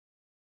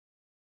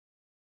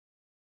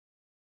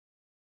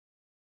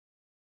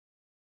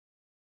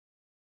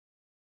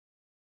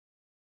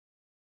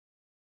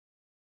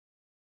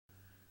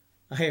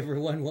Hi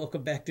everyone,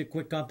 welcome back to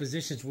Quick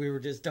Compositions. We were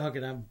just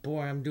talking, I'm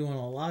doing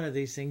a lot of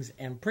these things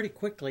and pretty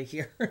quickly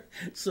here.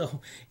 So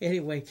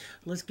anyway,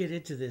 let's get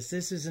into this.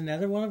 This is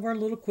another one of our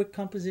little quick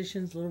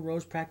compositions, little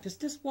rose practice.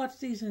 Just watch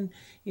these and,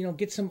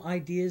 get some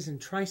ideas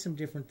and try some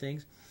different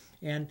things.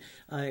 And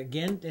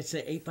again, it's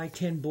an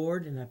 8x10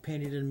 board, and I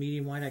painted it in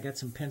medium white. I got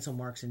some pencil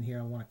marks in here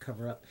I want to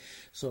cover up,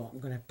 so I'm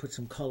going to put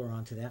some color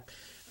onto that.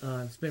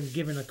 It's been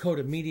given a coat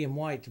of medium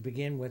white to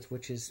begin with,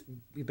 which is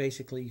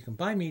basically you can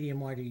buy medium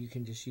white or you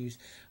can just use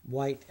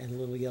white and a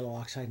little yellow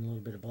oxide and a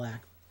little bit of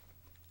black.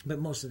 But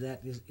most of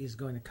that is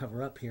going to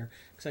cover up here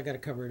because I got to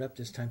cover it up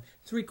this time.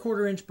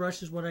 3/4 inch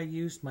brush is what I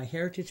used. My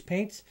Heritage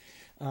paints,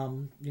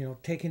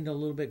 taken to a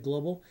little bit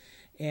global.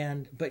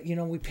 But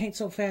we paint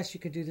so fast you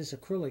could do this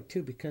acrylic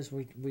too because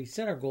we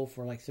set our goal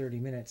for like 30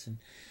 minutes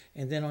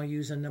and then I'll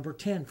use a number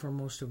 10 for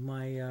most of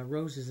my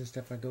roses and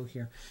stuff I go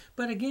here.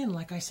 But again,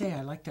 like I say,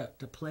 I like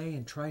to play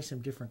and try some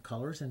different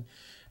colors and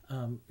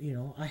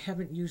I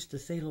haven't used the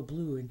phthalo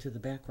blue into the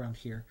background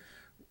here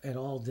at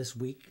all this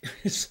week,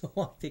 so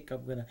I think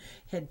I'm going to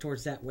head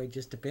towards that way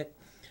just a bit.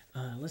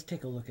 Let's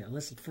take a look at it.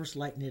 Let's first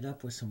lighten it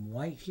up with some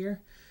white here.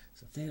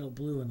 So phthalo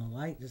blue in the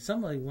light.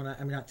 Somebody not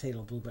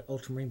phthalo blue, but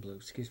ultramarine blue,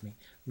 excuse me.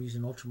 I'm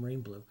using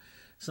ultramarine blue.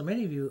 So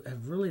many of you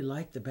have really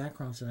liked the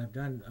backgrounds that I've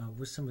done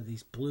with some of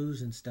these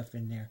blues and stuff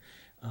in there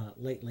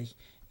lately.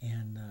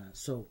 And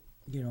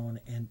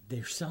and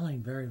they're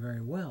selling very,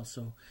 very well.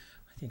 So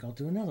I think I'll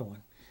do another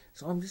one.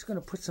 So I'm just going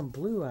to put some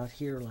blue out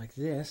here like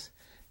this.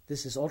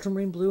 This is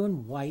ultramarine blue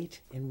and white,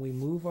 and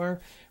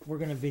we're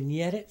going to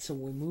vignette it, so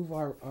we move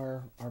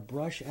our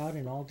brush out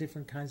in all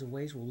different kinds of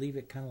ways. We'll leave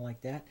it kind of like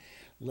that,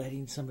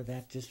 letting some of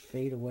that just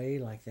fade away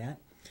like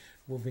that.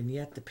 We'll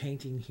vignette the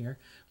painting here.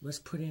 Let's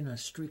put in a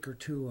streak or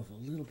two of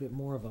a little bit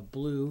more of a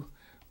blue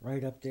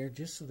right up there,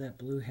 just so that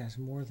blue has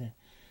more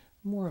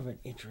of an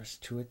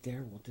interest to it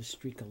there. We'll just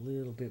streak a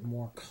little bit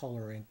more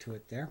color into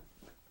it there.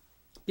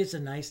 It's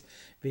a nice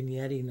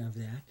vignetting of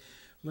that.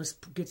 Let's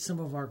get some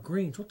of our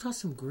greens. We'll toss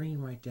some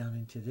green right down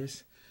into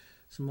this.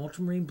 Some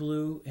ultramarine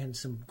blue and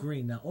some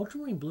green. Now,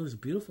 ultramarine blue is a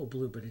beautiful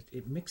blue, but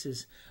it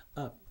mixes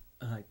up.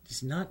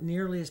 It's not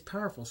nearly as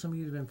powerful. Some of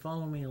you have been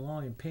following me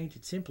along and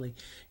Painted Simply.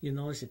 You'll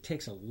notice it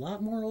takes a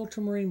lot more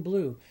ultramarine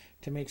blue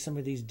to make some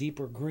of these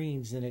deeper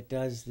greens than it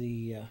does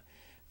the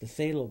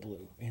phthalo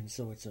blue. And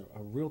so it's a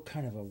real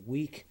kind of a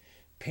weak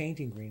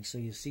painting green. So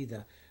you see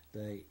the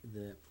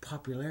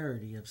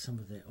popularity of some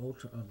of the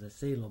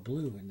phthalo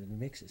blue in the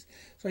mixes.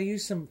 So I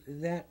use some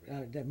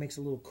that makes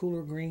a little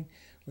cooler green.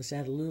 Let's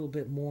add a little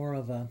bit more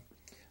of a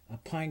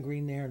pine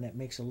green there, and that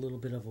makes a little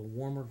bit of a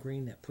warmer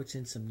green that puts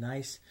in some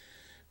nice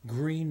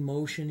green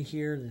motion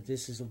here.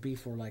 That will be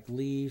for like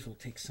leaves. We'll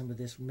take some of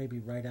this maybe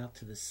right out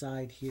to the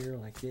side here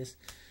like this.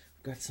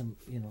 We've got some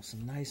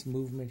some nice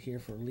movement here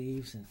for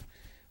leaves, and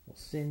we'll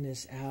thin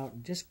this out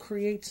and just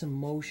create some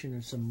motion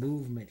and some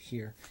movement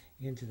here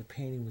into the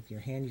painting with your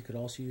hand. You could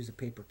also use a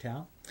paper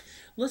towel.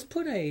 Let's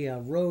put a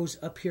rose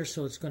up here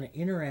so it's going to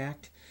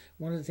interact.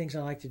 One of the things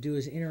I like to do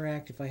is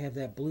interact. If I have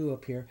that blue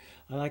up here,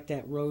 I like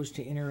that rose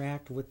to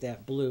interact with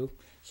that blue.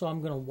 So I'm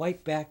going to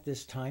wipe back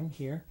this time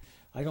here.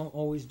 I don't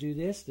always do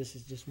this. This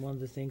is just one of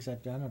the things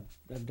I've done.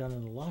 I've done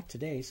it a lot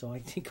today, so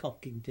I think I'll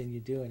continue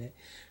doing it.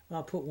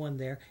 I'll put one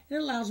there. It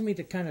allows me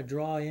to kind of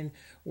draw in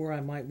where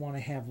I might want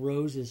to have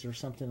roses or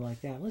something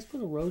like that. Let's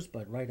put a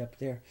rosebud right up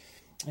there.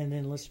 And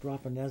then let's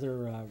drop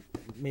another,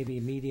 maybe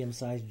a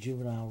medium-sized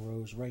juvenile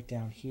rose right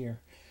down here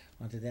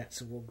onto that.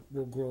 So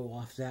we'll grow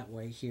off that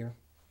way here.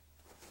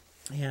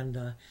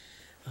 And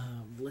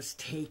let's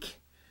take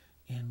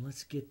and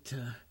let's get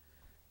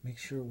make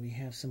sure we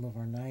have some of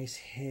our nice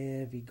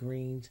heavy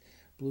greens,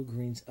 blue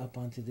greens up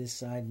onto this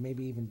side.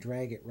 Maybe even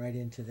drag it right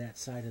into that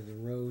side of the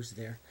rose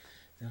there.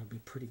 That'll be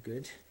pretty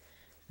good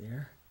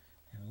there.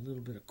 And a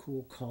little bit of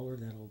cool color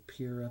that'll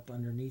appear up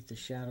underneath the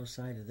shadow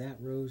side of that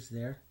rose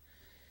there.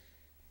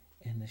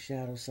 And the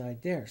shadow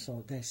side there.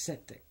 So that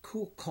set the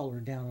cool color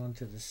down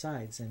onto the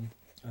sides and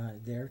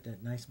there,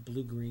 that nice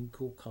blue-green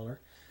cool color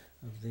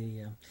of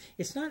the.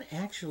 It's not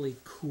actually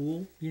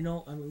cool, I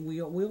mean,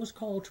 we always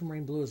call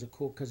ultramarine blue as a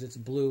cool because it's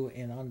blue,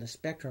 and on the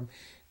spectrum,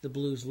 the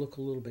blues look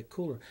a little bit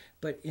cooler.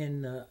 But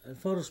in a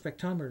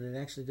photospectrometer that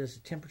actually does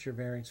the temperature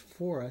variance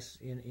for us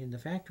in the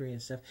factory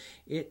and stuff,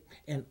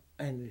 and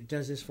it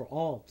does this for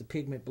all the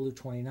pigment blue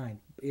 29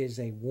 is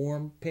a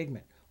warm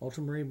pigment.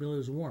 Ultramarine blue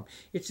is warm.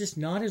 It's just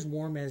not as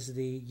warm as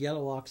the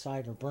yellow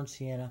oxide or burnt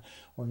sienna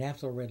or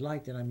naphtha red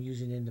light that I'm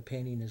using in the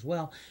painting as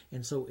well,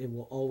 and so it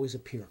will always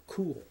appear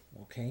cool,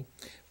 okay?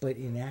 But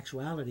in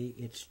actuality,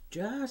 it's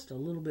just a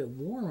little bit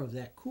warm of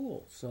that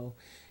cool. So,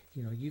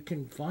 you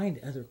can find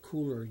other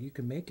cooler, you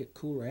can make it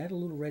cooler, add a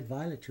little red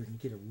violet to it and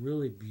get a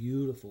really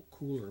beautiful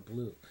cooler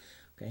blue,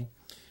 okay?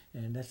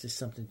 And that's just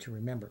something to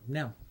remember.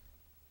 Now,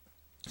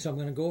 so I'm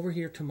going to go over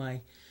here to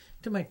my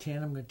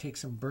tan. I'm going to take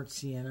some burnt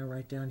sienna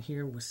right down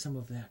here with some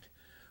of that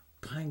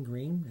pine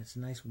green. That's a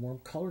nice warm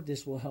color.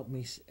 This will help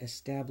me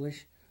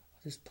establish.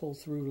 I'll just pull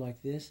through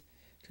like this.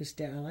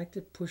 I like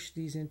to push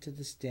these into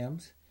the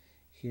stems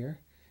here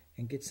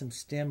and get some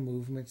stem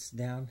movements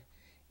down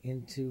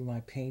into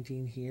my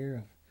painting here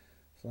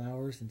of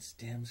flowers and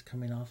stems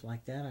coming off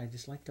like that. I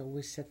just like to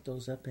always set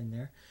those up in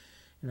there.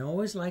 And I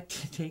always like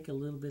to take a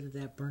little bit of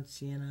that burnt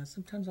sienna.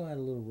 Sometimes I'll add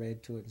a little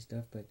red to it and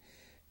stuff, but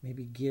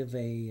maybe give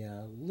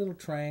a little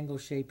triangle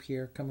shape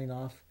here coming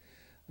off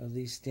of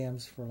these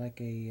stems for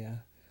like a,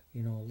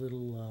 you know, a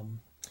little,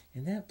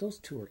 and that those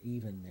two are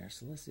even there.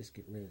 So let's just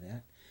get rid of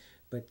that.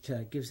 But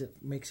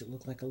makes it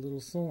look like a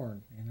little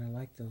thorn. And I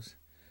like those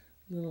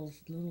little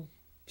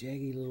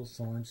jaggy little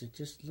thorns. It's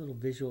just a little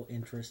visual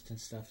interest and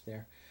stuff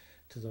there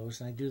to those.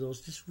 And I do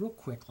those just real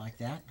quick like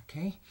that,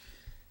 okay?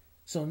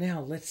 So now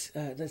let's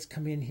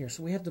come in here.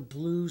 So we have the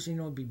blues. You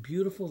know, it'd be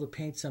beautiful to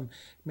paint some,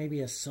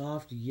 maybe a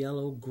soft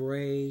yellow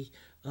gray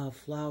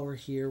flower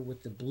here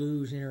with the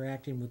blues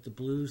interacting with the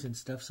blues and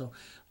stuff. So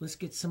let's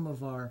get some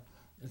of our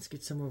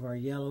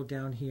yellow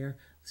down here.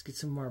 Let's get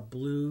some of our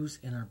blues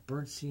and our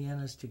burnt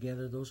siennas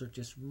together. Those are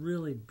just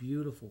really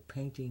beautiful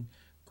painting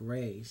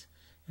grays.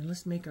 And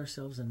let's make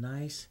ourselves a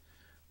nice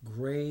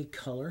gray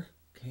color,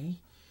 okay,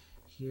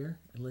 here.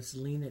 And let's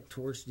lean it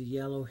towards the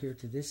yellow here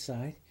to this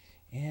side.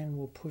 And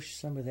we'll push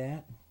some of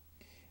that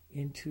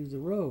into the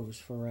rose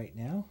for right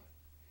now,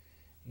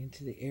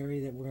 into the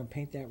area that we're going to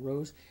paint that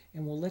rose.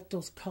 And we'll let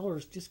those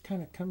colors just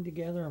kind of come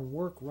together and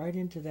work right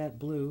into that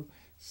blue,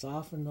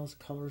 soften those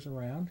colors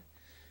around.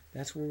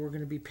 That's where we're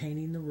going to be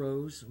painting the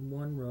rose,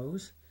 one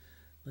rose.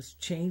 Let's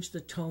change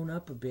the tone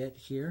up a bit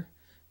here,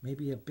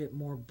 maybe a bit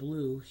more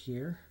blue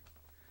here.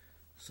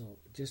 So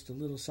just a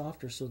little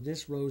softer. So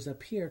this rose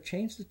up here,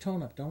 change the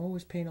tone up. Don't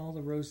always paint all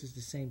the roses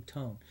the same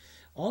tone.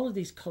 All of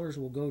these colors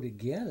will go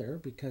together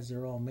because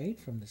they're all made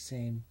from the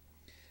same.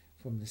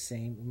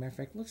 Matter of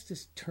fact, let's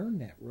just turn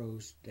that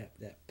rose,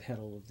 that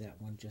petal of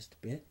that one just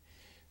a bit,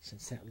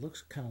 since that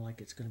looks kind of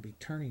like it's going to be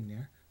turning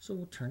there. So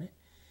we'll turn it.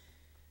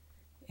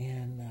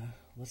 And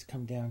let's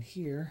come down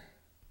here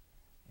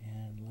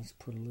and let's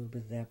put a little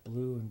bit of that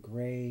blue and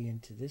gray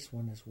into this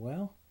one as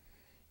well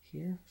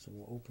here. So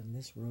we'll open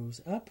this rose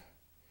up.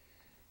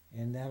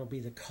 And that'll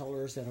be the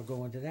colors that'll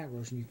go into that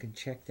rose, and you can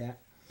check that.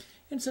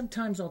 And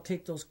sometimes I'll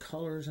take those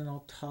colors and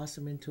I'll toss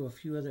them into a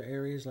few other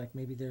areas, like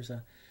maybe there's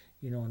a,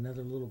 you know,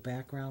 another little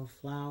background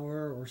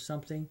flower or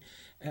something.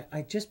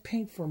 I just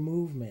paint for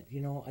movement,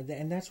 you know,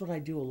 and that's what I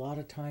do a lot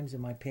of times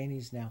in my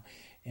paintings now.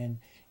 And,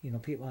 you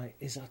know,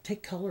 I'll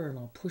take color and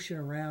I'll push it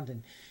around,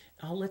 and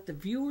I'll let the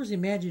viewer's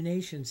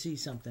imagination see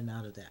something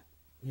out of that,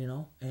 you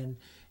know, and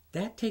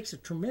that takes a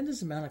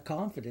tremendous amount of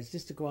confidence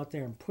just to go out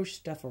there and push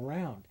stuff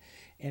around.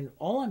 And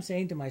all I'm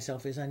saying to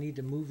myself is I need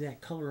to move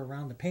that color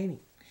around the painting.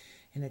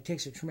 And it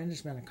takes a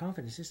tremendous amount of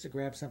confidence just to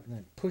grab something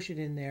and push it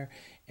in there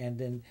and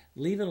then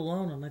leave it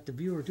alone and let the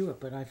viewer do it.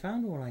 But I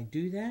found when I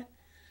do that,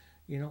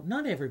 you know,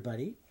 not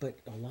everybody, but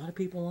a lot of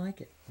people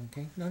like it,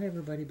 okay? Not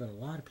everybody, but a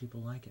lot of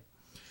people like it.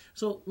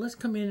 So let's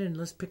come in and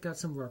let's pick out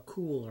some of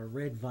our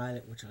red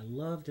violet, which I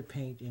love to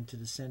paint into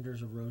the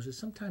centers of roses.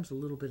 Sometimes a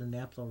little bit of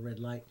naphtha red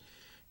light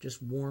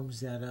just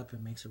warms that up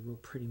and makes a real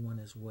pretty one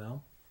as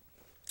well.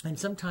 And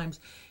sometimes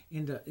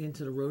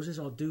into the roses,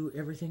 I'll do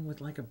everything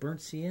with like a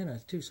burnt sienna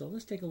too. So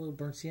let's take a little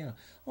burnt sienna.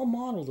 I'll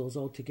model those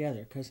all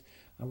together because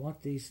I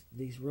want these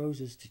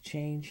roses to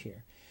change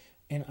here.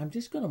 And I'm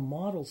just going to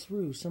model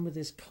through some of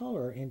this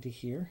color into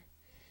here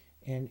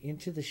and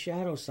into the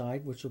shadow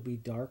side, which will be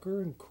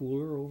darker and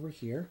cooler over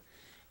here,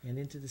 and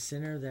into the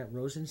center of that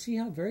rose. And see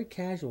how very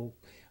casual.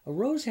 A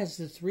rose has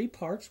the three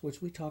parts,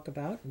 which we talk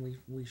about and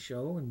we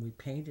show and we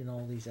paint in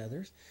all these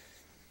others.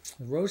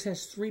 The rose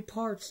has three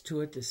parts to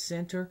it: the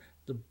center,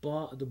 the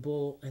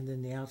bowl, and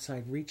then the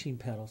outside reaching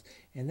petals.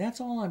 And that's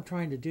all I'm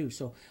trying to do.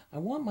 So I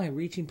want my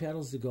reaching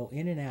petals to go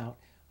in and out.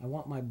 I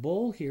want my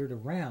bowl here to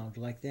round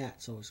like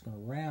that. So it's going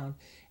to round.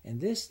 And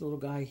this little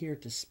guy here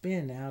to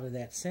spin out of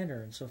that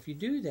center. And so if you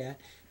do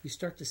that, you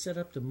start to set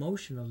up the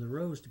motion of the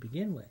rose to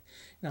begin with.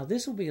 Now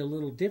this will be a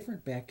little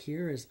different back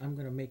here, as I'm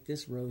going to make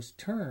this rose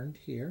turned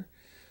here.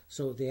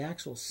 So the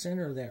actual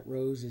center of that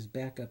rose is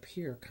back up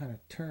here, kind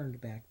of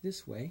turned back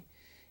this way.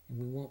 And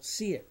we won't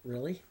see it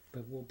really,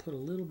 but we'll put a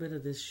little bit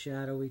of this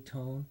shadowy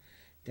tone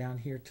down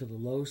here to the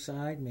low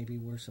side, maybe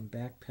where some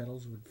back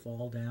petals would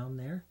fall down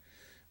there.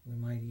 We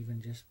might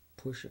even just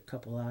push a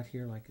couple out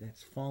here like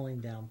that's falling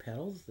down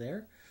petals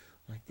there,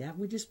 like that.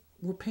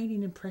 We're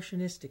painting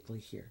impressionistically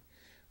here.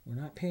 We're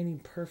not painting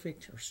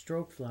perfect or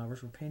stroke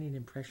flowers, we're painting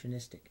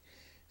impressionistic.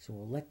 So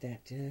we'll let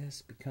that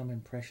just become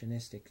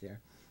impressionistic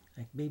there.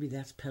 Like maybe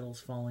that's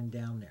petals falling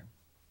down there.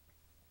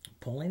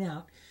 Pulling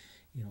out.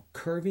 You know,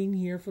 curving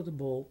here for the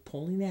bowl,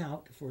 pulling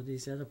out for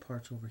these other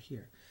parts over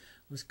here.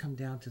 Let's come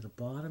down to the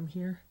bottom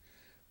here.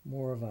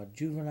 More of a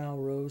juvenile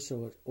rose,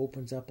 so it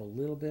opens up a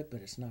little bit,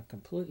 but it's not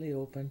completely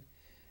open.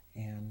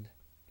 And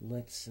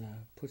let's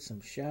put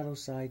some shadow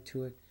side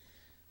to it.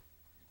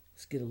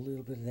 Let's get a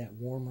little bit of that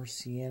warmer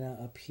sienna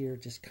up here.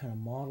 Just kind of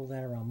model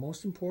that around.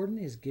 Most important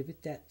is give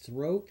it that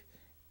throat.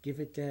 Give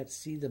it that,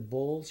 see the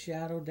bowl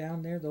shadow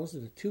down there? Those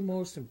are the two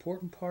most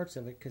important parts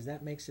of it because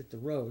that makes it the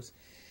rose.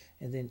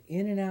 And then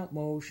in and out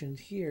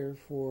motions here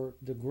for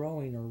the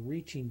growing or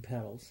reaching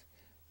petals.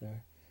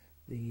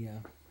 The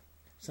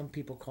Some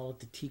people call it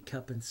the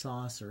teacup and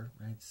saucer.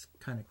 It's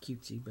kind of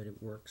cutesy, but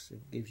it works.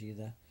 It gives you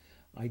the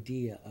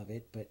idea of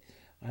it. But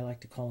I like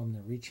to call them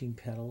the reaching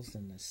petals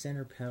and the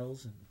center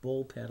petals and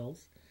bowl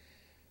petals.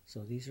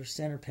 So these are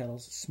center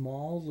petals,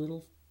 small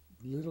little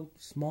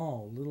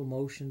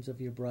motions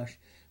of your brush,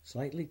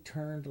 slightly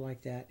turned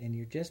like that, and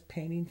you're just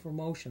painting for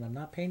motion. I'm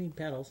not painting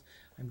petals,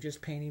 I'm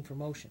just painting for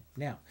motion.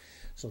 Now,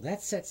 so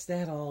that sets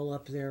that all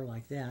up there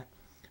like that.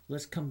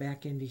 Let's come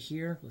back into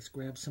here. Let's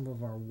grab some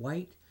of our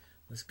white.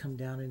 Let's come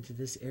down into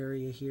this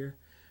area here.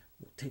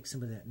 We'll take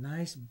some of that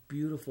nice,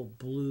 beautiful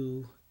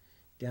blue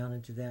down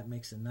into that.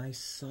 Makes a nice,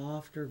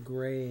 softer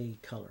gray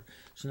color.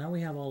 So now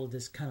we have all of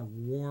this kind of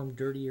warm,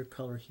 dirtier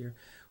color here.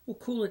 We'll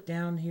cool it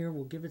down here.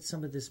 We'll give it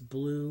some of this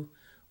blue.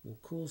 We'll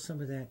cool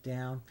some of that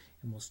down,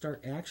 and we'll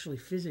start actually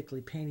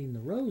physically painting the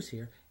rose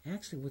here,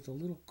 actually with a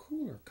little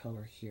cooler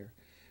color here,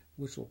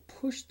 which will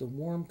push the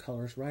warm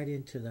colors right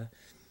into the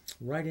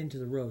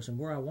rose. And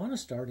where I want to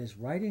start is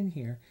right in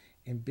here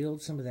and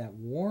build some of that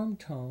warm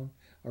tone,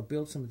 or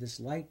build some of this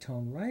light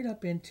tone right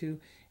up into,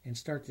 and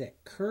start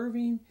that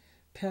curving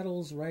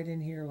petals right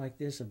in here like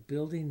this, of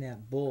building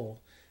that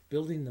bowl,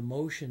 building the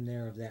motion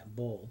there of that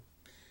bowl.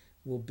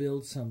 We'll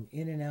build some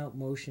in and out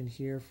motion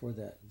here for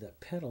the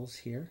petals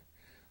here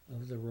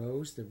of the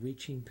rose, the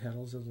reaching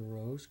petals of the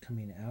rose,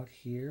 coming out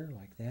here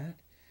like that,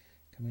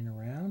 coming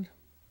around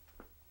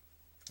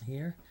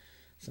here.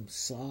 Some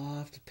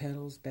soft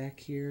petals back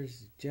here.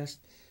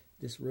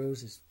 This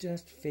rose is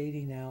just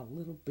fading out,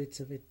 little bits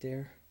of it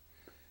there,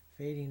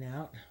 fading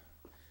out.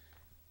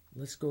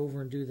 Let's go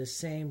over and do the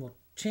same. We'll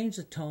change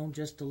the tone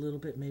just a little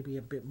bit, maybe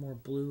a bit more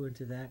blue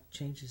into that.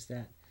 Changes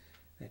that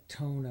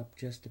tone up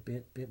just a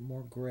bit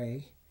more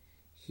gray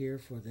here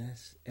for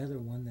this other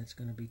one that's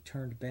going to be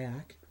turned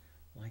back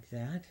like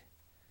that.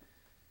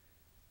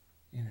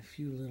 And a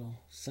few little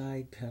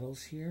side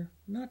petals here.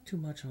 Not too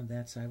much on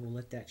that side. We'll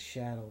let that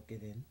shadow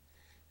get in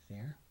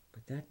there.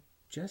 But that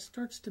just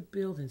starts to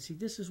build. And see,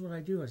 this is what I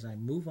do as I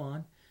move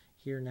on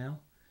here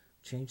now.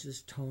 Change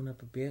this tone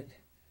up a bit.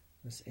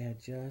 Let's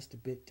add just a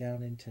bit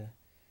down into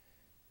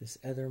this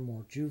other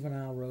more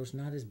juvenile rose.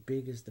 Not as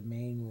big as the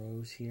main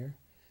rose here.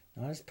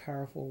 Not as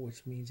powerful,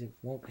 which means it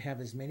won't have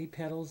as many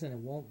petals and it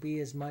won't be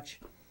as much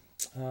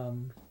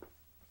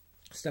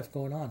stuff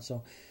going on.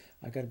 So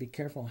I've got to be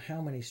careful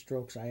how many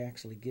strokes I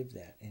actually give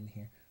that in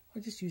here. I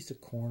just use the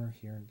corner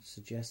here and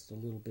suggest a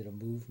little bit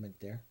of movement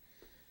there.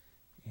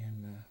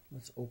 And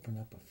let's open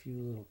up a few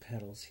little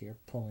petals here,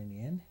 pulling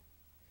in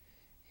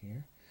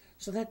here.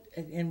 So that,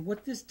 and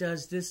what this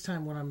does this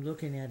time, what I'm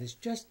looking at is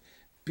just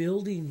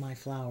building my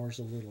flowers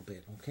a little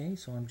bit, okay?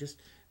 So I'm just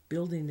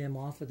building them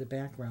off of the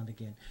background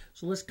again.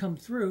 So let's come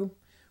through.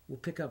 We'll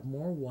pick up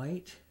more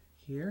white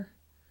here,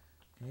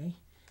 okay?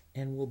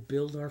 And we'll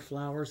build our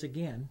flowers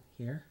again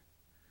here.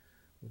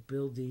 We'll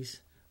build these.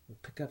 We'll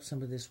pick up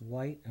some of this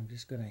white. I'm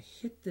just going to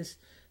hit this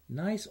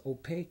nice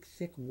opaque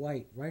thick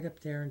white right up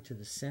there into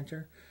the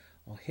center.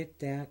 I'll hit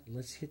that.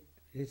 Let's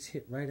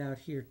hit right out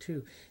here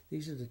too.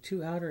 These are the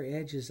two outer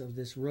edges of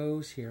this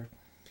rose here,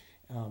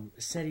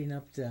 setting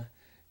up the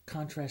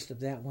contrast of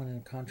that one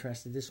and the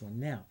contrast of this one.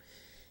 Now,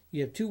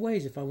 you have two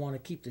ways. If I want to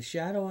keep the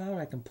shadow out,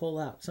 I can pull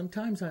out.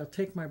 Sometimes I'll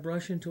take my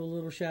brush into a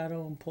little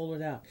shadow and pull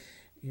it out.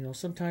 You know,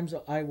 sometimes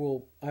I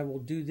will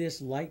do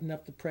this, lighten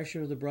up the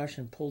pressure of the brush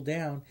and pull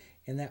down,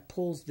 and that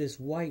pulls this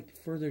white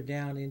further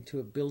down into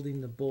it,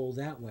 building the bowl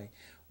that way.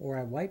 Or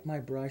I wipe my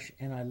brush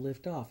and I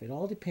lift off. It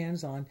all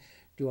depends on,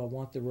 do I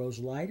want the rose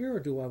lighter or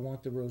do I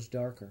want the rose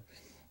darker?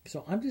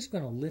 So I'm just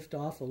going to lift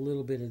off a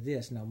little bit of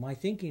this. Now my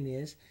thinking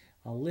is,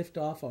 I'll lift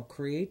off, I'll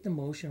create the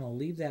motion, I'll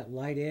leave that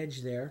light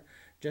edge there,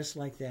 just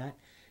like that.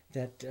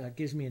 That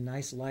gives me a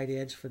nice light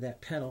edge for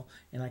that petal,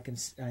 and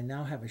I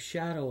now have a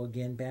shadow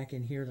again back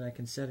in here that I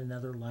can set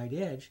another light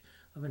edge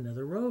of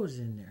another rose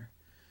in there.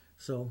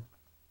 So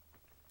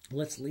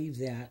let's leave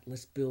that.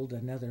 Let's build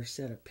another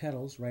set of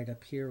petals right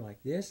up here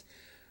like this.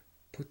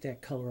 Put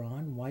that color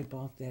on, wipe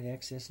off that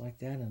excess like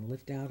that, and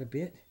lift out a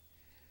bit.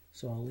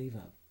 So I'll leave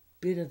a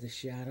bit of the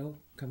shadow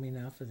coming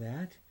off of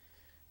that.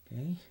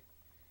 Okay,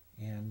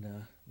 and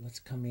let's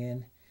come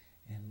in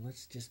and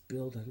let's just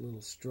build a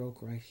little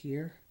stroke right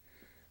here.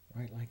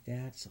 Right like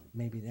that. So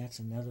maybe that's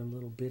another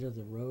little bit of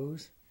the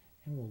rose.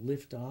 And we'll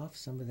lift off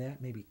some of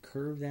that, maybe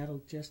curve that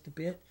just a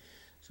bit.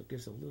 So it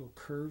gives a little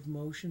curve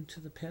motion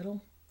to the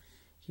petal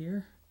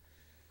here.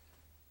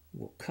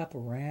 We'll cup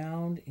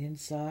around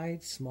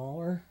inside,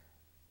 smaller.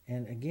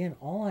 And again,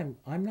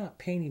 I'm not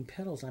painting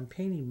petals, I'm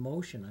painting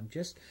motion. I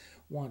just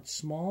want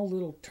small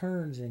little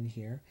turns in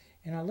here.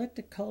 And I let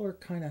the color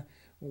kind of,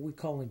 what we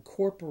call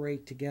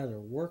incorporate together,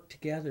 work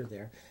together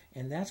there.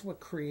 And that's what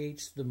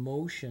creates the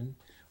motion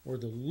or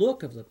the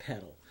look of the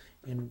petal.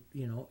 And,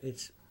 you know,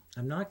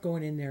 I'm not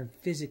going in there and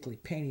physically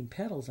painting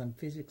petals, I'm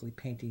physically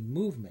painting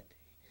movement.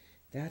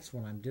 That's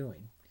what I'm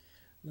doing.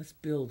 Let's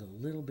build a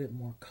little bit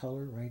more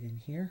color right in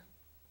here.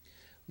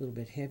 A little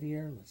bit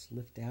heavier. Let's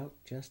lift out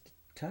just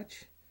a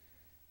touch.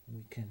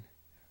 We can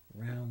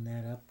round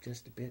that up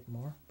just a bit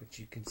more, but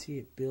you can see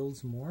it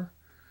builds more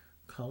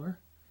color.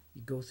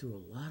 You go through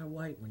a lot of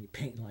white when you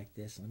paint like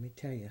this, let me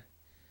tell you.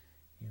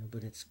 You know,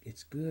 but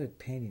it's good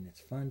painting. It's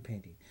fun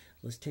painting.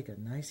 Let's take a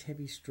nice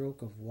heavy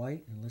stroke of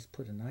white, and let's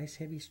put a nice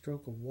heavy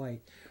stroke of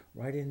white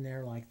right in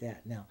there like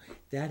that. Now,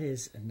 that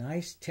is a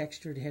nice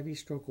textured heavy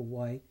stroke of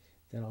white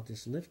that I'll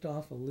just lift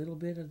off a little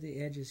bit of the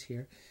edges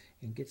here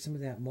and get some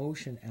of that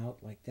motion out,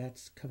 like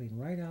that's coming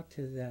right out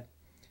to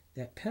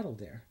that petal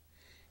there.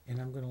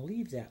 And I'm going to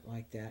leave that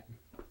like that.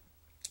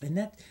 And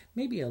that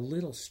may be a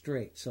little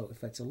straight. So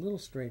if it's a little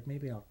straight,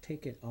 maybe I'll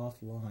take it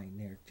offline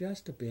there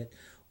just a bit,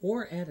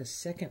 or add a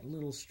second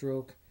little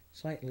stroke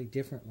slightly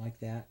different like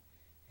that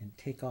and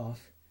take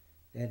off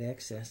that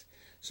excess.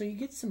 So you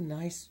get some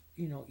nice,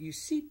 you know, you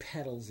see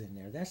petals in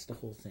there. That's the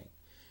whole thing.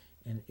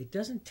 And it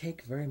doesn't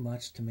take very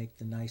much to make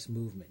the nice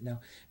movement. Now,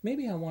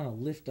 maybe I want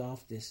to lift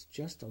off this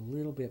just a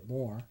little bit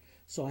more,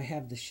 so I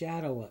have the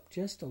shadow up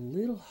just a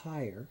little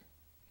higher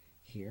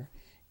here.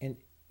 And,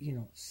 you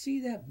know,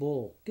 see that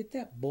bowl. Get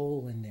that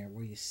bowl in there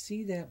where you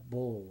see that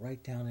bowl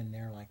right down in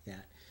there like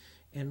that.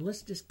 And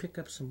let's just pick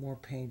up some more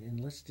paint, and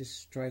let's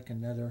just strike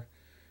another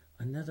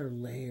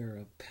layer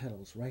of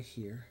petals right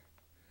here.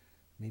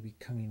 Maybe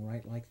coming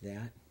right like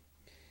that.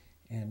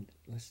 And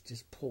let's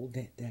just pull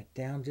that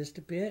down just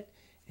a bit.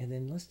 And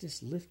then let's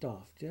just lift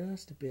off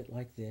just a bit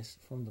like this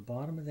from the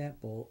bottom of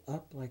that bowl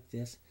up like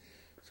this.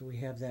 So we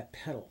have that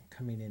petal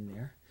coming in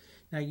there.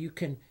 Now you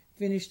can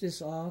finish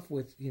this off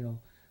with, you know,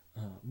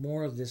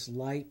 more of this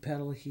light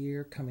petal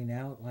here coming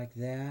out like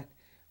that.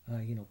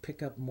 You know,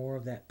 pick up more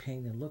of that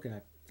paint, and look at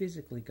it. I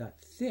physically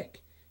got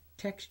thick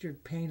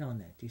textured paint on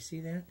that. Do you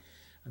see that?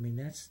 I mean,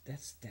 that's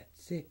that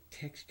thick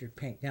textured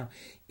paint. Now,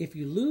 if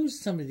you lose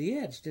some of the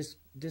edge,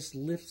 just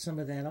lift some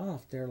of that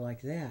off there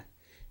like that.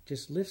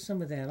 Just lift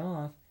some of that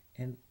off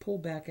and pull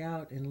back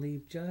out and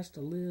leave just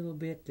a little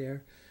bit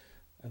there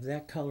of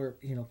that color,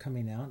 you know,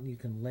 coming out. And you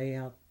can lay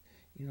out,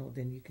 you know,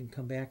 then you can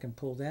come back and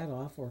pull that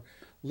off, or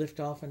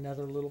lift off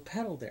another little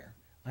petal there.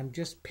 I'm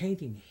just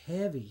painting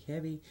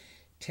heavy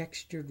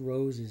textured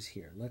roses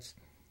here. Let's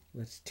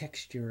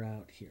texture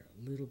out here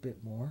a little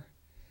bit more.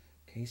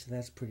 Okay, so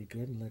that's pretty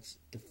good. And let's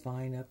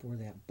define up where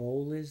that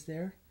bowl is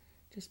there.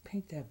 Just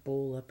paint that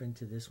bowl up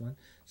into this one.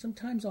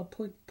 Sometimes I'll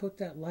put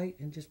that light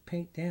and just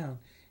paint down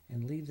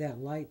and leave that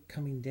light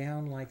coming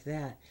down like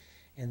that,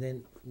 and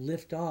then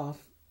lift off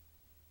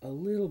a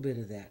little bit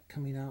of that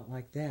coming out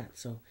like that.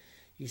 So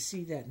you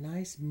see that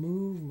nice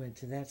movement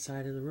to that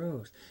side of the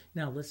rose.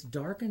 Now let's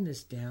darken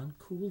this down,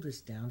 cool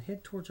this down,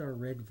 head towards our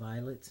red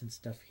violets and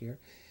stuff here.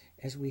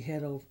 As we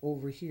head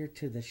over here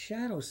to the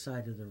shadow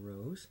side of the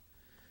rose,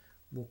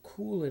 we'll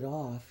cool it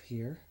off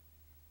here.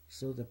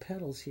 So the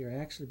petals here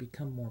actually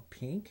become more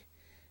pink.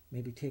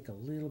 Maybe take a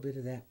little bit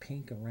of that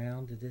pink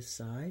around to this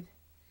side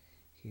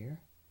here.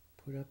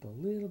 Put up a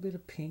little bit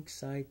of pink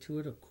side to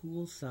it, a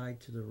cool side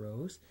to the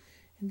rose.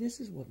 And this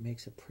is what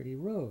makes a pretty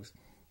rose.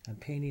 I'm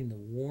painting the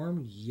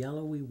warm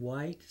yellowy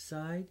white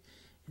side,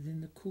 and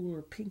then the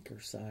cooler pinker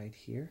side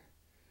here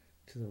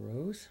to the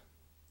rose.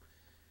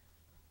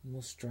 And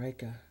we'll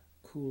strike a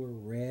cooler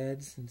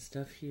reds and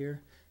stuff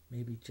here.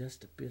 Maybe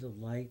just a bit of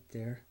light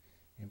there,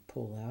 and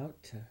pull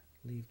out to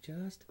leave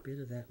just a bit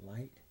of that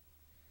light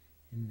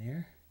in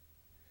there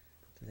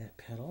to that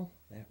petal,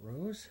 that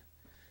rose.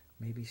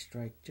 Maybe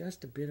strike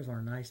just a bit of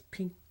our nice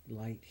pink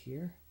light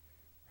here,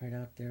 right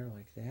out there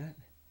like that.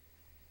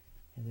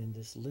 And then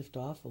just lift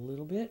off a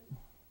little bit.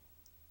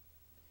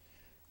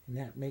 And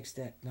that makes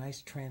that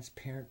nice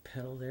transparent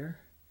petal there.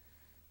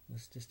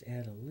 Let's just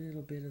add a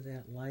little bit of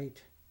that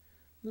light,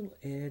 little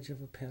edge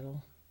of a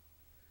petal.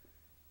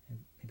 And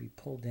maybe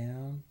pull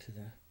down to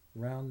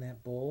around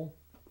that bowl,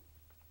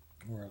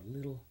 or a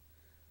little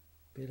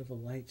bit of a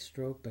light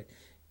stroke, but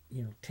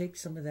you know, take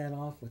some of that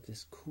off with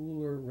this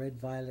cooler red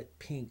violet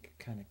pink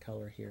kind of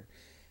color here.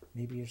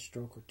 Maybe a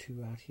stroke or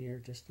two out here,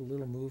 just a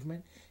little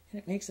movement, and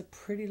it makes a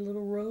pretty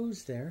little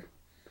rose there.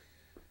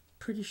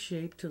 Pretty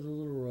shape to the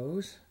little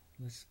rose.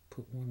 Let's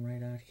put one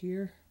right out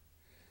here.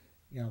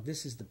 You know,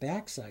 this is the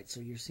back side,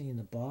 so you're seeing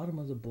the bottom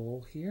of the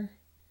bowl here.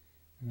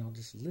 And I'll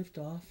just lift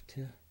off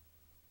to,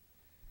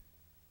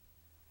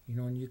 you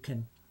know, and you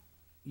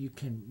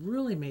can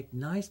really make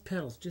nice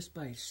petals just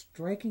by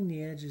striking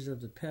the edges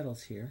of the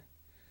petals here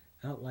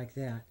out like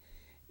that.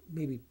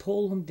 Maybe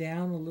pull them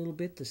down a little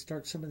bit to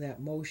start some of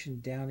that motion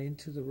down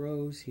into the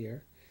rose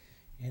here,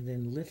 and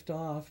then lift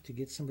off to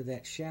get some of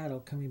that shadow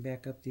coming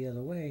back up the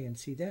other way. And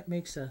see, that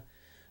makes a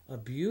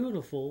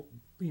beautiful,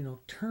 you know,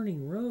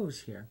 turning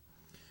rose here.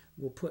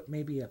 We'll put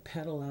maybe a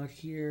petal out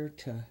here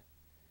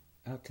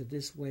out to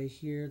this way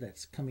here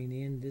that's coming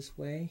in this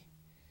way.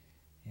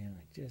 And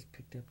I just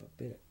picked up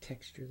a bit of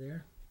texture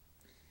there,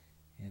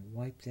 and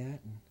wipe that,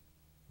 and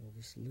we'll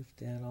just lift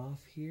that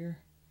off here.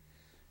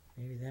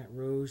 Maybe that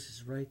rose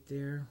is right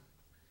there.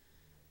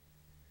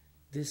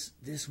 This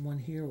one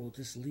here, we'll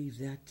just leave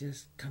that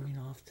just coming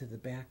off to the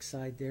back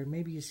side there.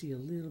 Maybe you see a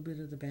little bit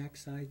of the back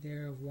side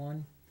there of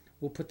one.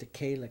 We'll put the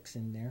calyx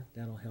in there.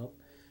 That'll help.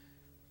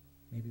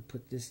 Maybe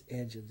put this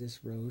edge of this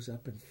rose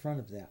up in front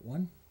of that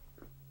one.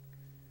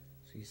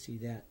 So you see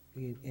that.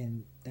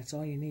 And that's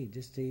all you need.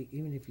 Just to,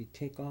 even if you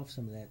take off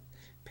some of that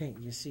paint,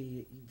 you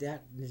see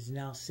that is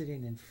now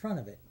sitting in front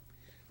of it.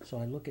 So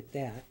I look at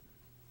that.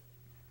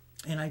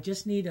 And I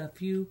just need a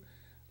few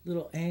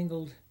little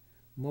angled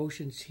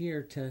motions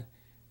here to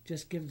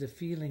just give the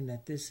feeling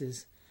that this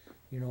is,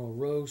 a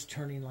rose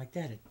turning like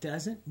that. It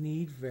doesn't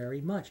need very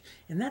much.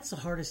 And that's the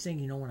hardest thing,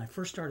 when I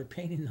first started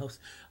painting those,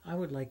 I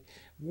would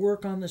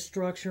work on the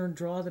structure and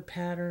draw the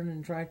pattern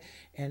and try.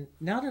 And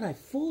now that I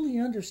fully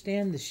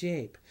understand the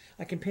shape,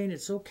 I can paint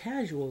it so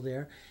casual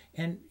there.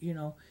 And,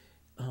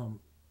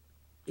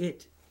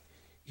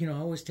 I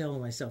always tell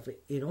myself,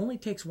 it only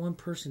takes one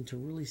person to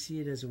really see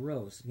it as a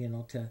rose,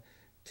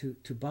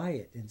 to buy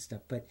it and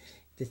stuff. But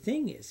the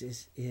thing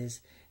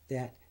is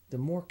that the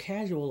more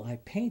casual I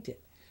paint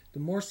it, the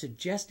more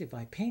suggestive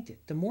I paint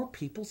it, the more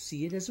people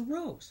see it as a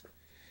rose.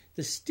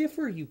 The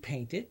stiffer you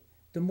paint it,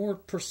 the more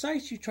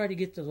precise you try to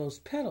get to those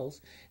petals,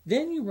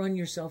 then you run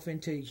yourself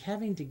into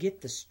having to get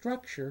the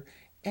structure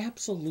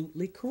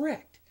absolutely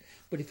correct.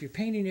 But if you're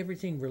painting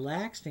everything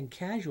relaxed and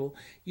casual,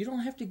 you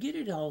don't have to get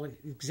it all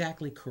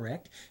exactly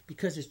correct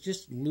because it's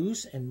just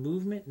loose and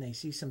movement and they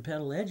see some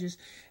petal edges,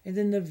 and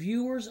then the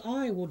viewer's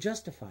eye will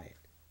justify it.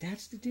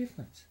 That's the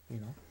difference,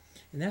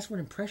 And that's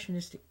what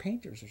impressionistic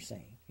painters are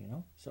saying,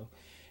 So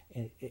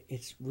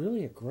it's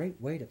really a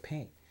great way to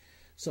paint.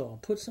 So I'll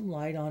put some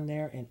light on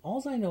there, and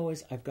all I know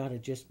is I've got to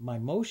just, my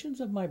motions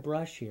of my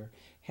brush here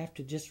have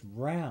to just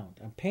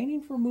round. I'm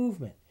painting for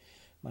movement.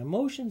 My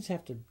motions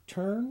have to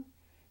turn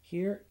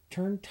here,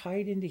 turn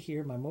tight into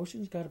here. My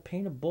motion's got to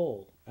paint a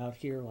bowl out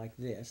here like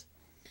this.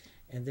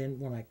 And then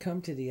when I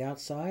come to the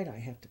outside, I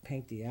have to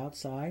paint the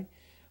outside.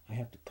 I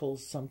have to pull,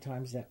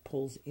 sometimes that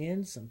pulls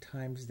in,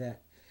 sometimes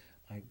that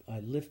I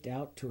lift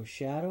out to a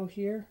shadow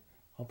here.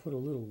 I'll put a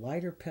little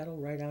lighter petal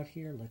right out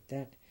here, let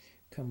that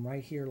come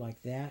right here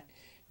like that.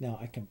 Now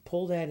I can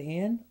pull that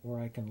in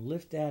or I can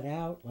lift that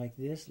out like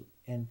this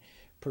and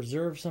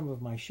preserve some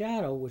of my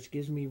shadow, which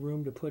gives me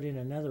room to put in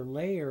another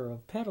layer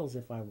of petals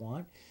if I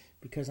want,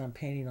 because I'm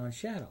painting on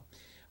shadow.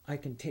 I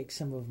can take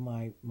some of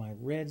my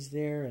reds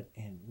there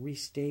and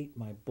restate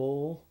my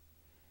bowl,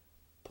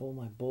 pull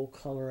my bowl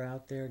color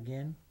out there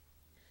again,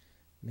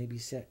 maybe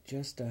set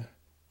just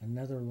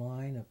another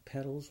line of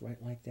petals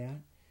right like that,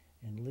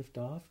 and lift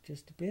off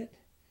just a bit,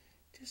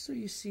 just so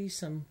you see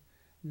some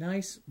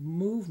nice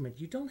movement.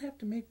 You don't have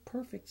to make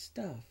perfect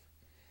stuff,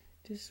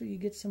 just so you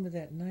get some of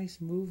that nice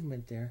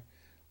movement there.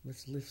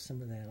 Let's lift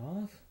some of that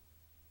off.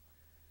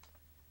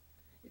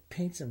 It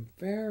paints them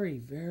very,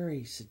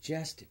 very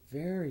suggestive,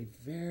 very,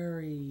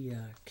 very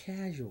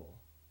casual.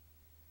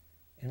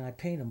 And I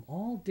paint them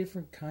all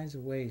different kinds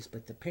of ways,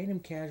 but to paint them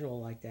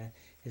casual like that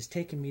has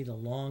taken me the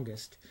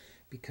longest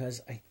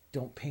because I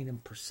don't paint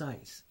them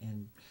precise.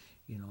 And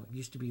it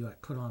used to be I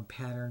put on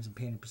patterns and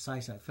painted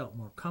precise. I felt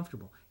more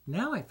comfortable.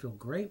 Now I feel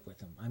great with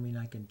them. I mean,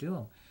 I can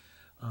do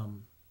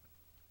them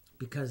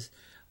because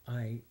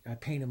I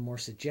paint them more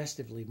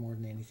suggestively more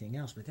than anything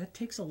else. But that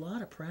takes a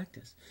lot of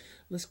practice.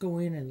 Let's go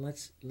in and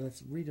let's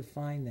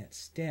redefine that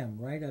stem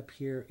right up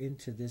here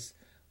into this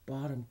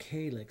bottom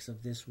calyx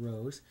of this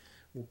rose.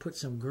 We'll put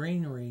some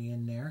greenery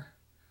in there,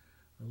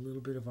 a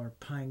little bit of our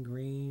pine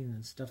green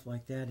and stuff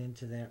like that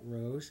into that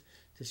rose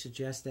to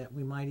suggest that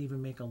we might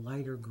even make a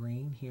lighter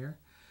green here.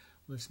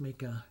 Let's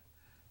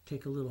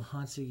take a little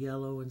Hansa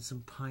yellow and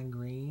some pine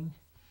green,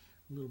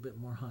 a little bit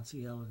more Hansa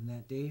yellow than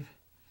that, Dave.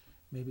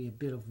 Maybe a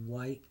bit of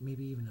white,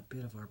 maybe even a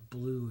bit of our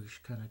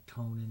bluish kind of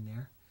tone in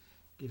there.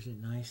 Gives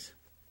it nice.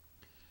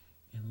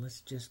 And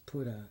let's just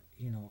put a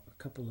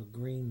couple of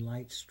green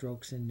light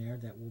strokes in there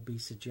that will be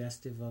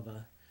suggestive of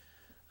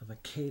a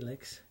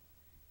calyx,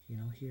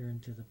 here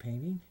into the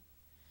painting.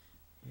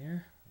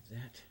 There,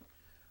 that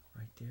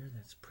right there,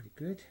 that's pretty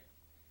good.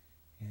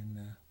 And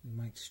we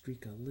might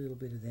streak a little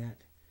bit of that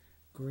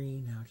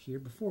green out here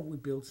before we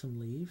build some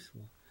leaves.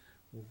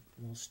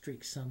 We'll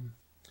streak some of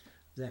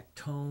that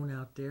tone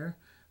out there.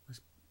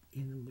 Let's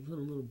in a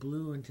little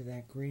blue into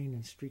that green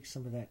and streak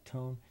some of that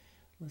tone.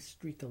 Let's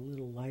streak a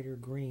little lighter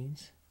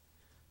greens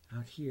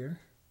out here,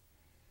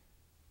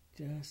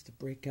 just to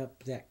break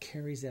up that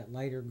carries that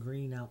lighter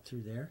green out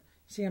through there.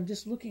 See, I'm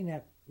just looking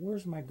at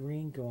where's my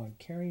green going,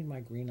 carrying my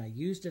green. I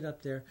used it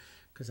up there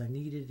because I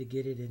needed to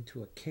get it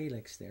into a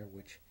calyx there,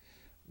 which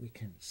we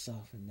can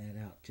soften that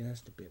out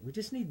just a bit. We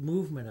just need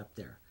movement up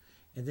there,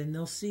 and then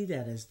they'll see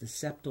that as the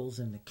sepals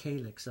and the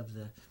calyx of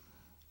the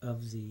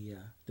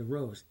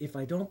rose. If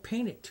I don't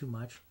paint it too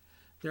much,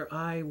 their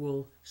eye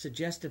will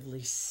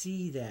suggestively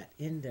see that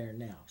in there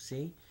now.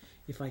 See?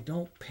 If I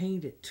don't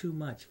paint it too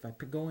much, if I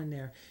go in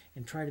there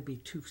and try to be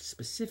too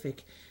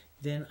specific,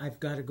 then I've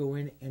got to go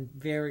in and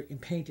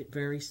paint it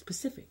very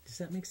specific. Does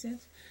that make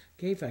sense?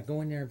 Okay, if I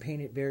go in there and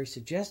paint it very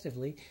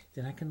suggestively,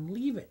 then I can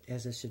leave it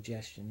as a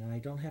suggestion, and I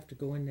don't have to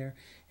go in there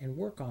and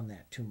work on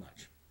that too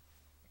much.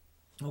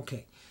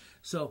 Okay,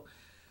 so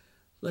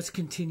let's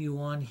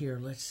continue on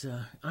here.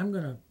 I'm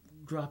going to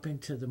drop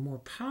into the more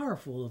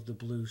powerful of the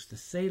blues, the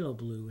phthalo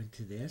blue,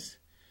 into this.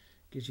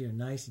 Gives you a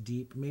nice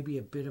deep, maybe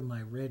a bit of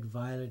my red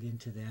violet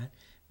into that.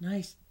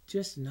 Nice,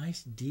 just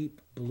nice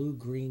deep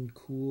blue-green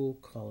cool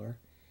color.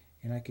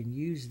 And I can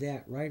use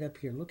that right up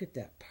here. Look at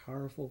that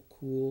powerful,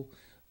 cool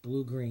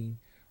blue-green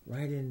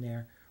right in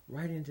there,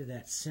 right into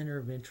that center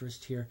of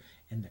interest here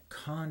and the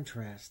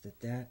contrast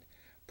that that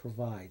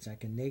provides. I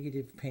can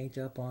negative paint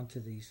up onto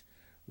these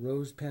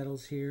rose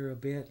petals here a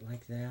bit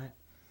like that.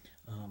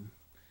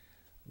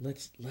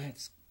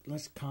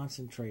 Let's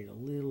concentrate a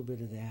little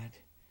bit of that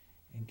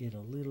and get a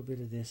little bit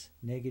of this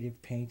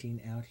negative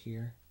painting out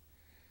here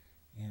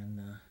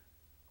and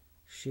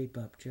shape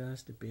up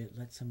just a bit.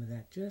 Let some of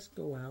that just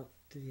go out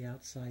to the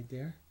outside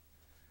there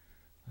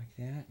like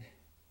that.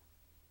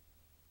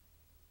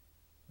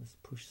 Let's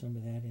push some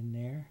of that in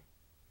there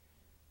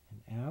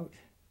and out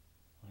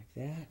like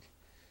that.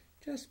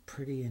 Just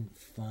pretty and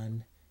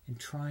fun and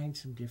trying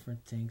some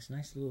different things.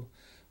 Nice little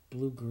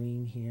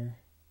blue-green here.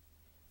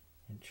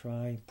 And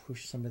try and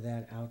push some of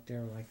that out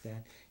there like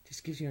that.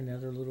 Just gives you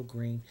another little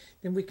green.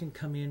 Then we can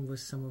come in with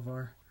some of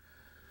our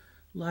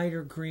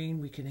lighter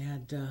green. We can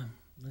add,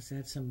 let's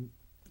add some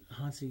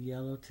Hansa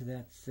yellow to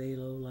that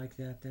phthalo like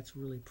that. That's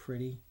really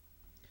pretty.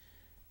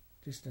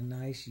 Just a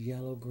nice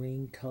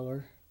yellow-green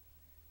color.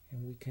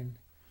 And we can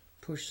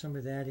push some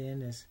of that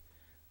in as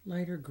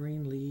lighter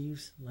green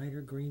leaves,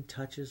 lighter green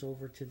touches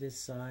over to this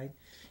side.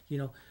 You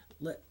know,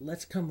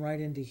 let's come right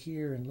into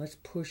here and let's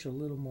push a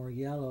little more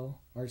yellow,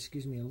 or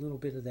excuse me, a little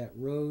bit of that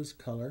rose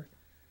color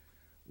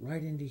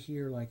right into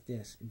here like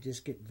this. And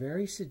just get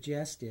very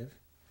suggestive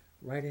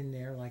right in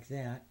there like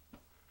that.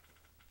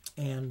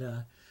 And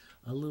a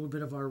little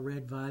bit of our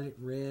red, violet,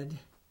 red.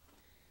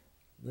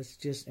 Let's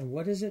just, and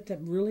what is it that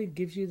really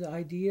gives you the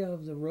idea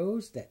of the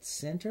rose? That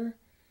center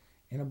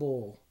and a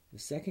bowl. The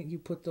second you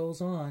put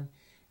those on,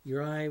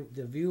 your eye,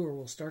 the viewer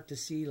will start to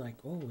see like,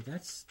 oh,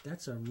 that's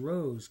a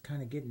rose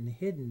kind of getting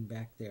hidden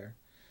back there.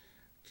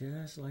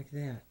 Just like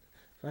that.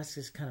 So that's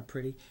just kind of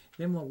pretty.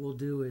 Then what we'll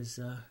do is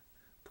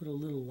put a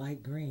little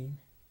light green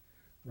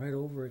right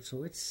over it.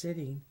 So it's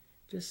sitting,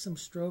 just some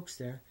strokes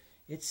there.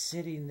 It's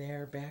sitting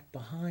there back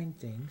behind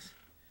things.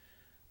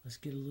 Let's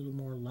get a little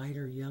more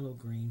lighter yellow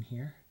green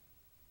here.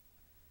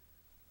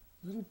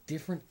 Little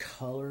different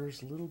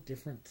colors, little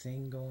different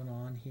thing going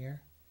on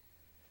here.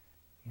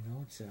 You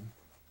know, it's a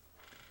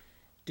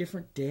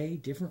different day,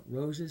 different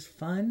roses,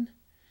 fun.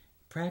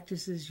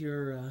 Practices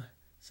your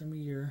some of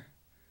your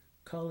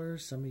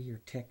colors, some of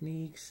your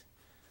techniques.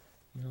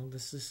 You know,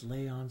 let's just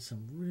lay on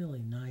some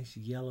really nice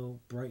yellow,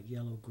 bright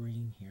yellow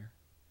green here.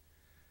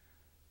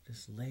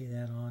 Just lay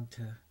that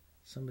onto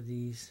some of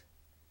these,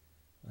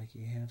 like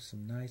you have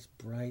some nice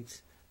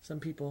brights. Some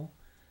people,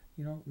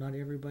 you know, not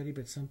everybody,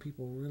 but some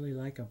people really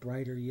like a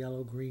brighter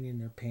yellow green in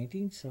their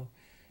painting. So,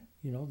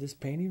 you know, this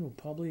painting will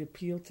probably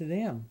appeal to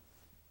them.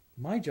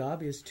 My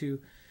job is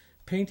to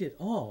paint it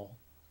all.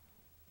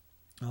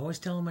 I always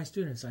tell my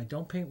students, I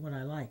don't paint what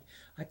I like.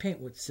 I paint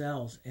what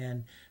sells.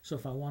 And so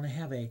if I want to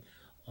have a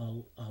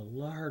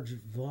large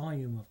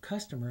volume of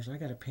customers, I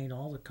got to paint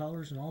all the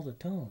colors and all the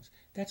tones.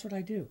 That's what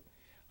I do.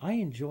 I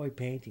enjoy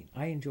painting.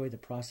 I enjoy the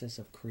process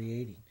of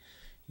creating.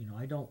 You know,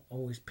 I don't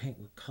always paint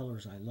with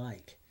colors I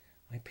like.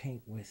 I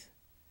paint with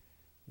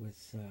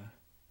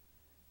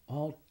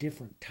all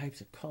different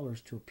types of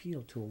colors to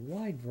appeal to a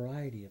wide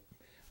variety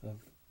of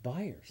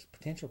buyers,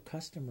 potential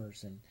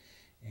customers,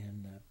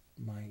 and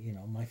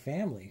my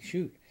family.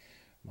 Shoot,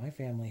 my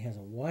family has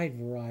a wide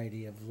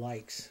variety of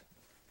likes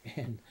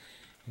and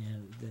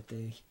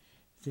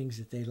things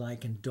that they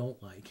like and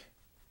don't like.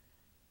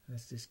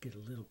 Let's just get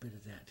a little bit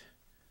of that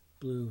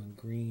blue and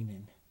green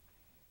and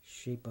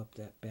shape up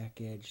that back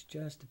edge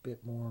just a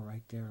bit more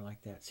right there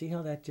like that. See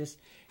how that just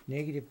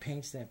negative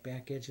paints that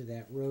back edge of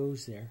that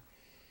rose there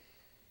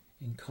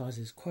and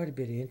causes quite a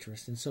bit of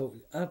interest. And so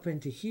up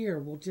into here,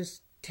 we'll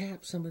just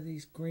tap some of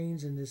these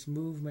greens and this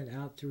movement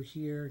out through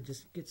here.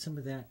 Just get some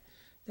of that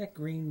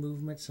green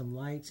movement, some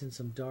lights and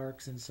some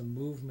darks and some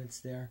movements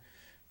there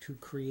to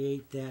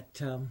create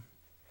that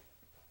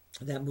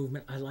that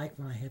movement. I like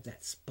when I have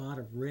that spot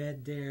of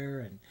red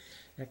there and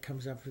that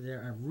comes up for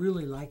there. I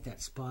really like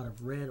that spot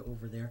of red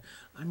over there.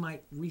 I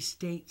might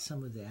restate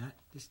some of that.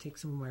 Just take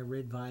some of my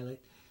red violet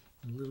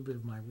and a little bit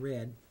of my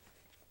red.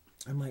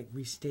 I might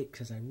restate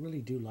because I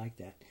really do like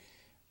that.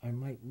 I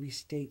might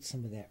restate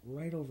some of that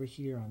right over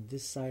here on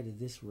this side of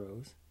this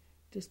rose.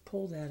 Just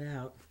pull that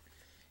out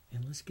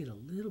and let's get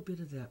a little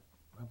bit of that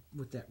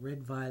with that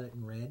red, violet,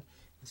 and red.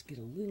 Let's get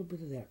a little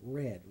bit of that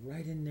red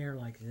right in there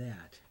like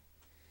that.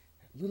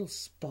 That little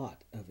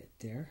spot of it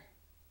there.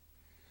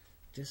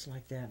 Just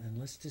like that. And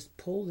let's just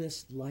pull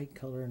this light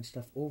color and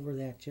stuff over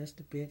that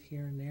just a bit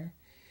here and there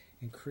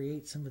and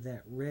create some of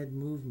that red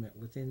movement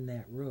within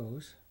that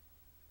rose.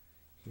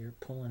 Here,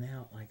 pulling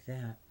out like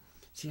that.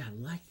 See, I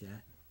like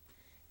that.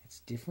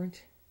 It's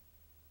different.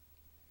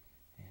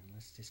 And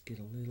let's just get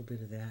a little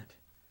bit of that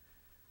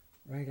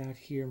right out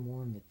here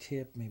more on the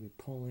tip. Maybe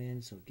pull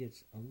in so it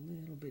gets a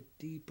little bit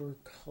deeper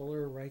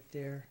color right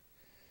there.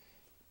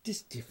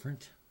 Just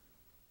different.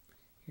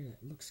 Here,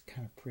 that looks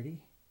kind of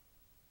pretty.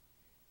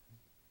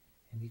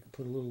 And you can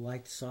put a little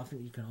light to soften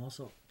it. You can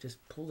also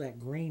just pull that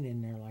green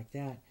in there like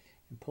that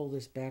and pull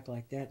this back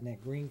like that, and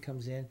that green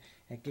comes in.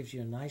 That gives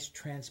you a nice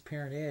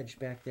transparent edge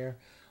back there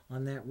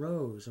on that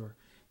rose. Or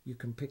you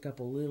can pick up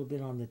a little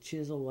bit on the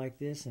chisel like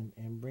this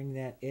and bring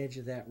that edge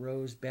of that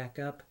rose back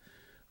up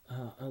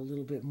a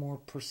little bit more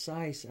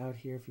precise out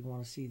here if you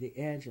want to see the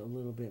edge a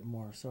little bit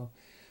more. So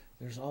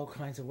there's all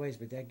kinds of ways,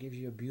 but that gives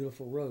you a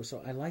beautiful rose.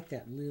 So I like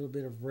that little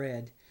bit of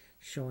red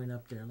showing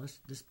up there. Let's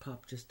just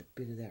pop just a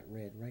bit of that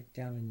red right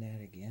down in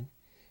that again.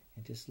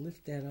 And just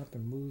lift that up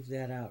and move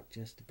that out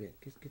just a bit.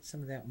 Get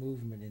some of that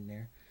movement in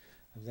there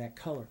of that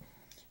color.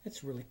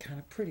 It's really kind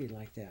of pretty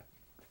like that.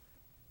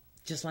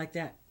 Just like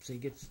that. So you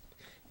get,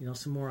 you know,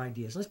 some more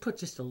ideas. Let's put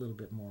just a little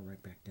bit more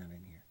right back down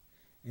in here.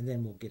 And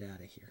then we'll get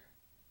out of here.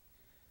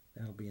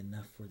 That'll be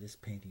enough for this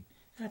painting.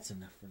 That's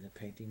enough for the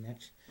painting.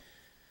 That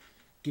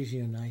gives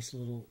you a nice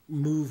little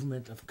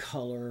movement of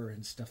color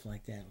and stuff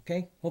like that.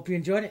 Okay? Hope you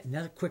enjoyed it.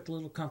 Another quick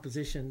little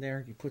composition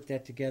there. You put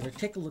that together.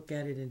 Take a look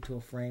at it into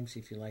a frame, see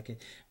if you like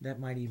it. That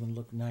might even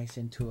look nice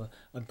into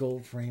a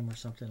gold frame or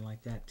something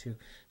like that too.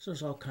 So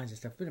there's all kinds of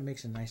stuff, but it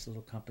makes a nice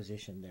little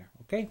composition there.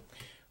 Okay?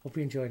 Hope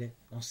you enjoyed it.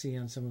 I'll see you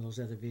on some of those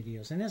other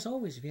videos. And as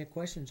always, if you have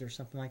questions or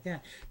something like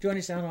that, join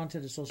us out onto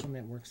the social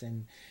networks,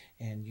 and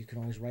you can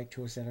always write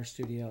to us at our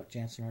studio at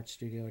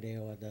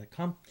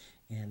JansonArtStudio@AOL.com,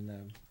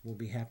 and we'll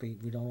be happy.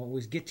 We don't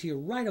always get to you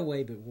right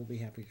away, but we'll be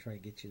happy to try to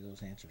get you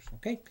those answers.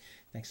 Okay?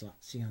 Thanks a lot.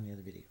 See you on the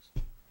other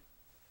videos.